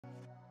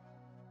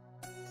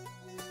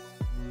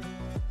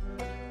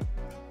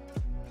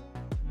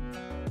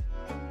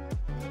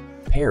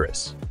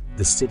Paris,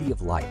 the city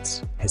of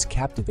lights, has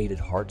captivated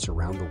hearts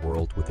around the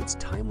world with its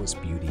timeless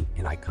beauty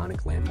and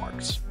iconic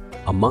landmarks.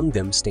 Among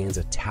them stands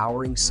a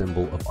towering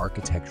symbol of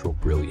architectural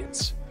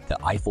brilliance,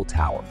 the Eiffel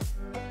Tower.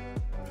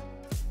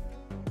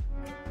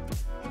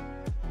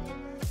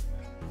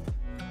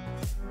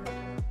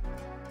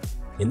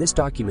 In this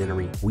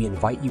documentary, we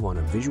invite you on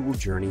a visual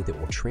journey that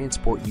will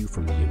transport you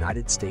from the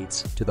United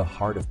States to the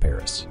heart of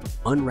Paris,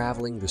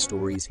 unraveling the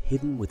stories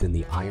hidden within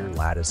the iron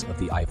lattice of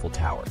the Eiffel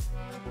Tower.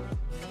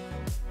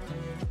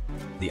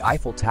 The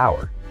Eiffel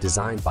Tower,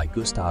 designed by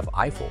Gustave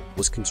Eiffel,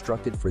 was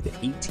constructed for the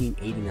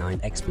 1889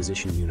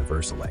 Exposition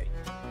Universelle,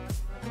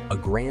 a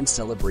grand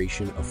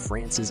celebration of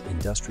France's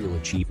industrial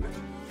achievement.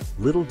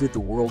 Little did the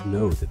world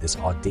know that this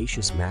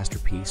audacious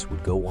masterpiece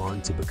would go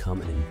on to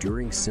become an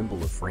enduring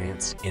symbol of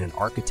France and an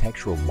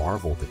architectural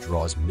marvel that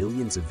draws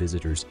millions of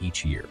visitors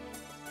each year.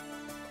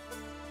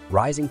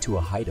 Rising to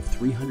a height of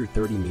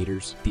 330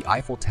 meters, the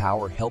Eiffel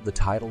Tower held the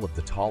title of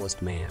the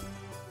tallest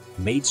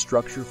man-made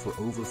structure for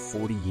over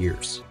 40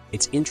 years.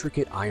 Its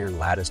intricate iron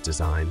lattice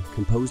design,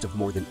 composed of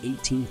more than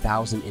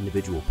 18,000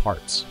 individual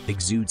parts,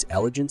 exudes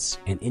elegance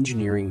and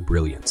engineering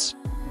brilliance.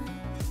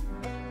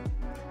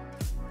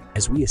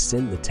 As we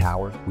ascend the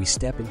tower, we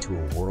step into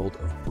a world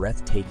of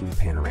breathtaking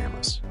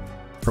panoramas.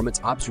 From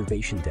its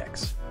observation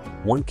decks,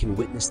 one can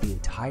witness the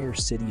entire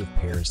city of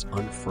Paris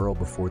unfurl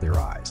before their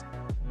eyes.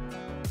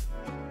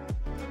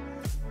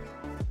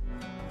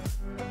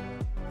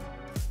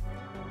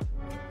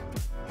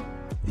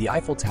 The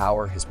Eiffel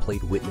Tower has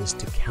played witness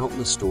to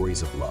countless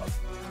stories of love,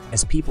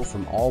 as people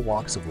from all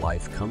walks of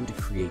life come to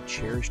create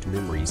cherished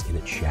memories in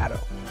its shadow.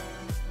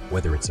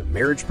 Whether it's a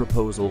marriage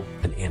proposal,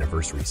 an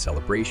anniversary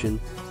celebration,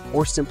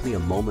 or simply a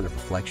moment of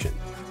reflection,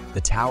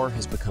 the tower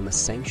has become a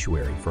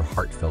sanctuary for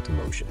heartfelt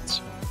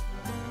emotions.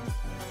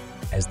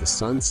 As the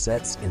sun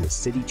sets and the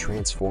city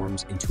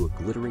transforms into a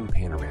glittering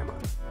panorama,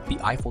 the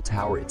Eiffel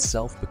Tower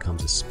itself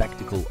becomes a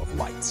spectacle of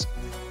lights,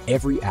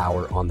 every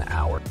hour on the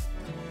hour.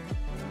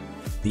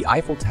 The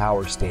Eiffel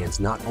Tower stands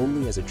not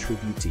only as a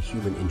tribute to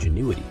human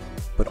ingenuity,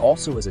 but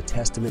also as a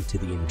testament to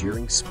the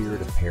enduring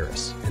spirit of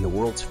Paris and the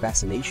world's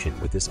fascination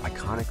with this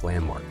iconic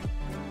landmark.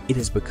 It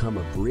has become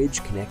a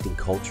bridge connecting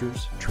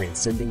cultures,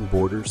 transcending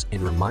borders,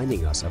 and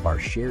reminding us of our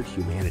shared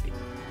humanity.